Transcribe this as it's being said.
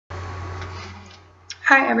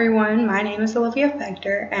Hi everyone, my name is Olivia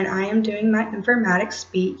Fector and I am doing my informatics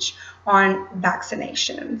speech on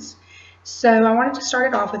vaccinations. So I wanted to start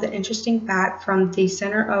it off with an interesting fact from the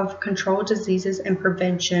Center of Controlled Diseases and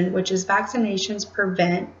Prevention, which is vaccinations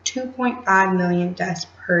prevent 2.5 million deaths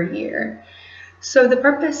per year. So the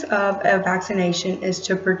purpose of a vaccination is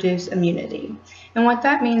to produce immunity. And what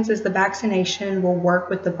that means is the vaccination will work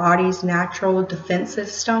with the body's natural defense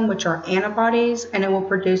system, which are antibodies, and it will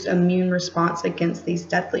produce immune response against these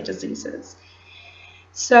deadly diseases.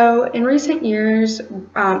 So in recent years,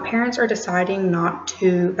 parents are deciding not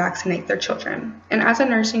to vaccinate their children. And as a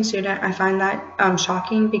nursing student, I find that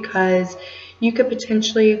shocking because you could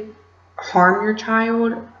potentially harm your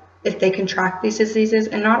child if they contract these diseases,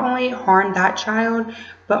 and not only harm that child,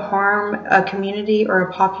 but harm a community or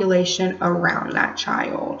a population around that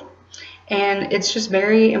child. And it's just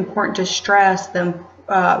very important to stress the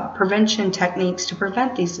prevention techniques to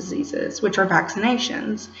prevent these diseases, which are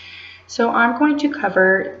vaccinations. So I'm going to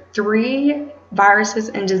cover 3 viruses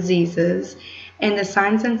and diseases and the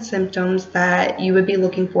signs and symptoms that you would be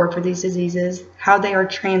looking for these diseases, how they are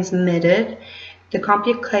transmitted, the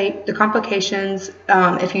complications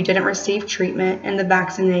if you didn't receive treatment, and the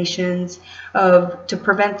vaccinations to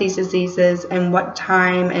prevent these diseases and what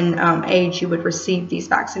time and age you would receive these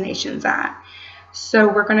vaccinations at. So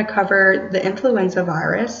we're going to cover the influenza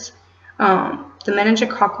virus, the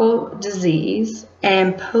meningococcal disease,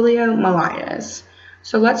 and poliomyelitis.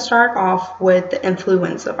 So let's start off with the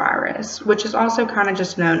influenza virus, which is also kind of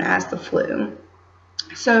just known as the flu.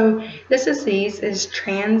 So this disease is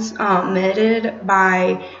transmitted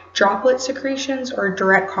by droplet secretions or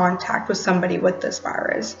direct contact with somebody with this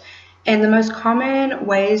virus. And the most common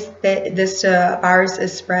ways that this virus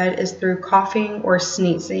is spread is through coughing or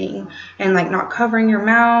sneezing, and like not covering your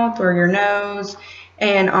mouth or your nose,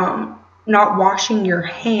 and not washing your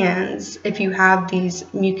hands if you have these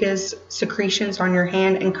mucus secretions on your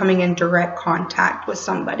hand and coming in direct contact with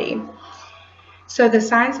somebody. So the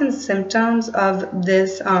signs and symptoms of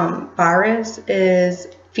this virus is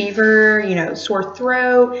fever, sore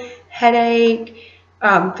throat, headache,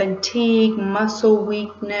 fatigue, muscle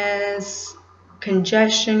weakness,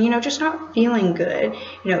 congestion, just not feeling good,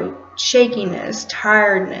 shakiness,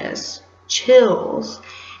 tiredness, chills.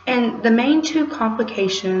 And the main 2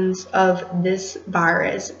 complications of this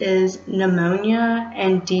virus is pneumonia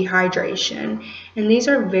and dehydration. And these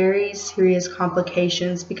are very serious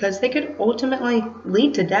complications because they could ultimately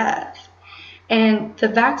lead to death. And the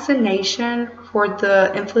vaccination for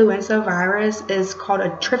the influenza virus is called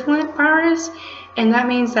a trivalent virus, and that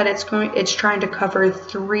means that it's trying to cover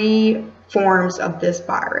 3 forms of this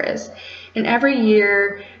virus. And every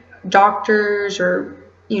year, doctors or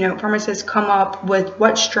pharmacists come up with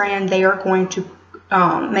what strand they are going to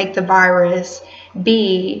make the virus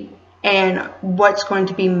be and what's going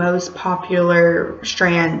to be most popular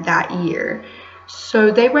strand that year.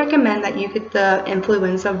 So they recommend that you get the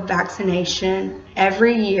influenza vaccination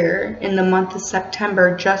every year in the month of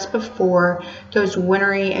September, just before those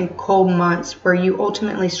wintry and cold months where you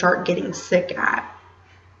ultimately start getting sick at.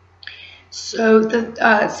 So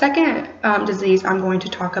the second disease I'm going to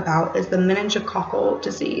talk about is the meningococcal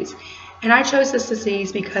disease. And I chose this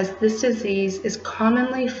disease because this disease is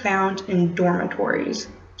commonly found in dormitories.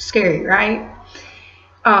 Scary, right?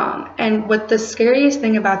 And what the scariest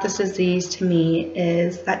thing about this disease to me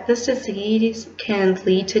is that this disease can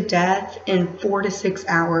lead to death in 4 to 6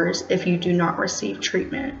 hours if you do not receive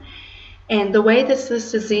treatment. And the way this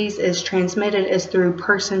disease is transmitted is through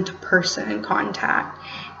person-to-person contact.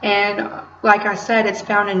 And like I said, it's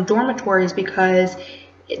found in dormitories because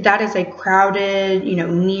that is a crowded,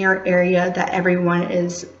 near area that everyone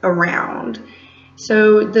is around.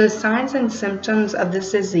 So the signs and symptoms of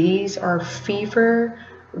this disease are fever,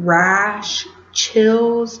 rash,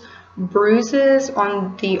 chills, bruises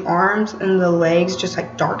on the arms and the legs, just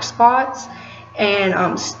like dark spots,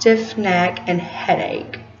 and stiff neck and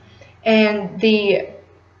headache. And the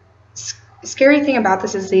scary thing about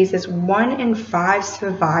this disease is 1 in 5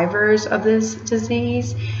 survivors of this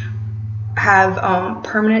disease have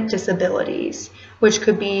permanent disabilities, which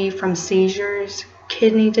could be from seizures,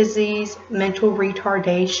 kidney disease, mental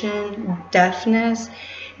retardation, deafness.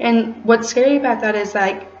 And what's scary about that is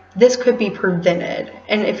this could be prevented.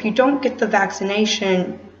 And if you don't get the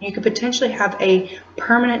vaccination, you could potentially have a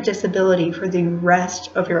permanent disability for the rest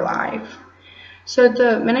of your life. So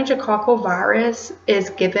the meningococcal virus is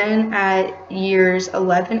given at years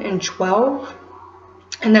 11 and 12,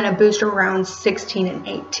 and then a booster around 16 and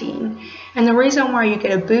 18. And the reason why you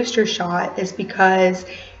get a booster shot is because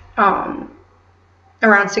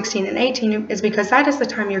around 16 and 18 is because that is the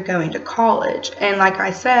time you're going to college. And like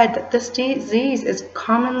I said, this disease is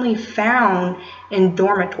commonly found in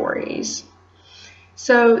dormitories.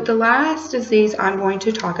 So the last disease I'm going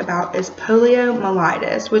to talk about is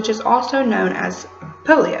poliomyelitis, which is also known as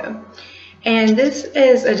polio. And this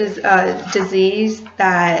is a disease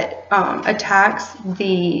that attacks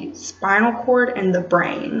the spinal cord and the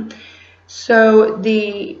brain. So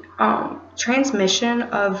the transmission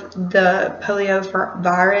of the polio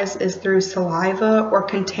virus is through saliva or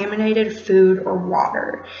contaminated food or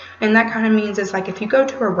water. And that kind of means it's like if you go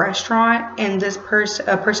to a restaurant and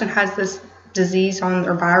a person has this disease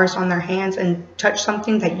or virus on their hands and touch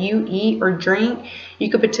something that you eat or drink, you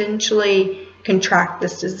could potentially contract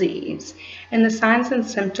this disease. And the signs and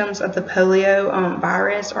symptoms of the polio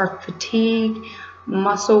virus are fatigue,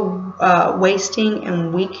 muscle wasting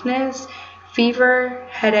and weakness, fever,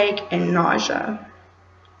 headache, and nausea.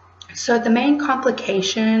 So the main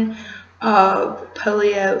complication of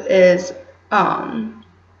polio is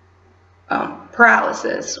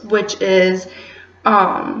paralysis, which is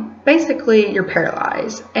basically you're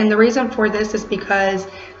paralyzed. And the reason for this is because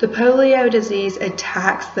the polio disease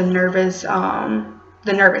attacks the nervous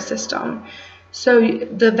system. So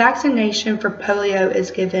the vaccination for polio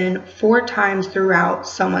is given 4 times throughout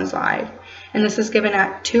someone's life. And this is given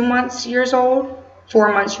at 2 months years old,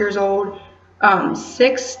 4 months years old,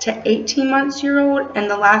 6 to 18 months year old, and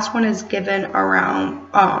the last one is given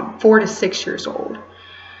around 4 to 6 years old.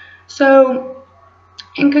 So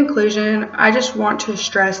in conclusion, I just want to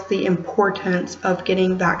stress the importance of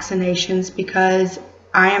getting vaccinations because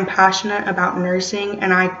I am passionate about nursing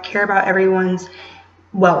and I care about everyone's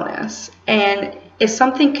wellness. And if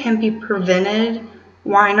something can be prevented,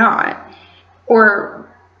 why not? Or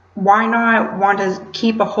why not want to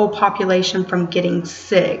keep a whole population from getting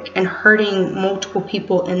sick and hurting multiple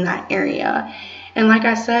people in that area? And like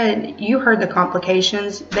I said, you heard the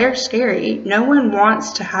complications. They're scary. No one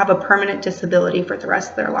wants to have a permanent disability for the rest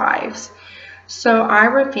of their lives. So I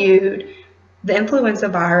reviewed the influenza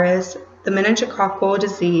virus, the meningococcal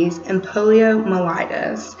disease, and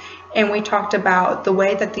poliomyelitis. And we talked about the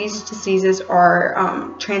way that these diseases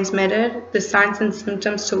are transmitted, the signs and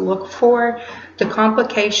symptoms to look for, the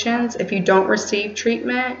complications if you don't receive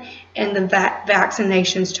treatment, and the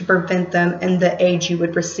vaccinations to prevent them and the age you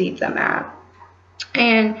would receive them at.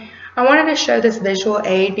 And I wanted to show this visual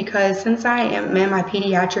aid because since I am in my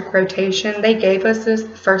pediatric rotation, they gave us this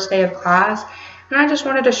the first day of class. And I just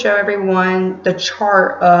wanted to show everyone the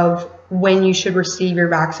chart of when you should receive your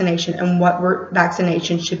vaccination and what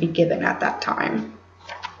vaccination should be given at that time.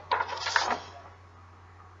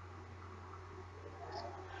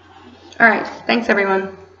 All right, thanks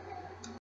everyone.